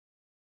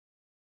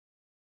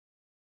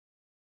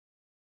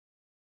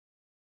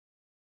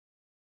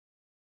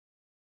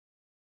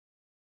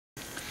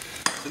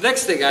The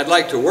next thing I'd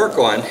like to work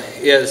on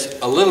is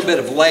a little bit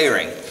of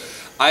layering.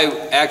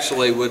 I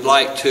actually would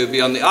like to be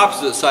on the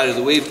opposite side of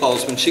the weave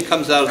poles when she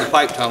comes out of the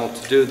pipe tunnel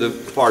to do the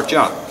bar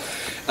jump.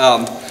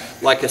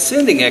 Like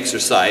ascending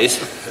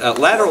exercise,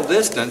 lateral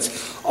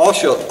distance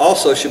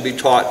also should be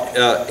taught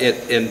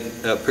in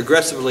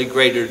progressively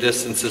greater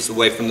distances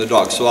away from the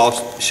dog. So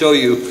I'll show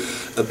you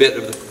a bit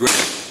of the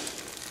progression.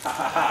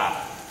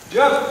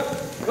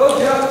 Jump, go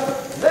jump,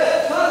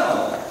 left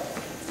tunnel.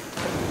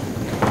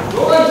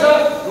 Go and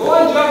jump, go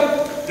and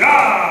jump.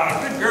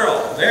 Ah, good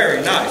girl,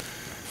 very nice.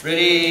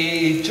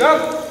 Ready,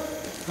 jump,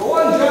 go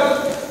and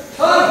jump,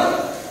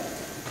 tunnel.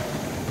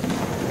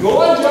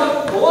 Go and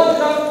jump, go and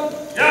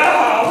jump.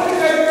 Yeah, look at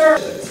that girl.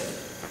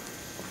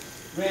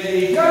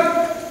 Ready, jump,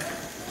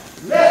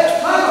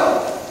 left tunnel.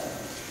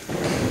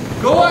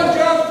 Go and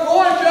jump,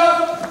 go and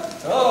jump.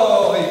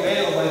 Oh, he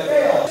failed, I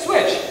failed.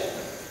 Switch,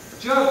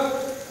 jump,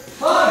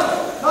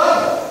 tunnel,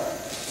 tunnel.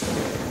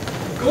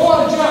 Go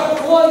and jump,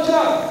 go and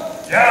jump.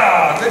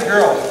 Yeah, good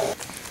girl.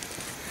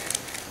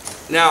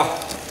 Now,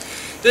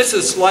 this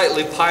is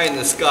slightly pie in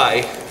the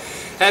sky.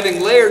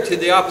 Having layered to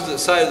the opposite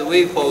side of the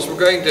weave poles, we're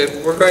going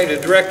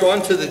to direct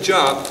onto the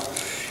jump,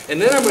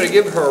 and then I'm going to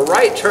give her a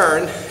right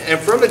turn, and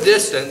from a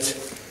distance,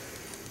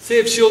 see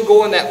if she'll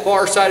go on that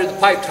far side of the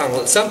pipe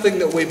tunnel. It's something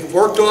that we've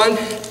worked on,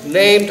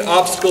 named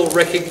obstacle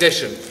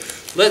recognition.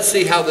 Let's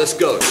see how this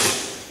goes.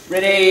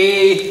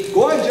 Ready?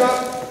 Go and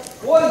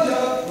jump,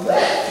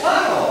 left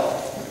tunnel.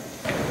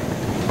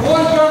 Go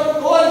and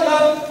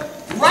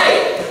jump, right.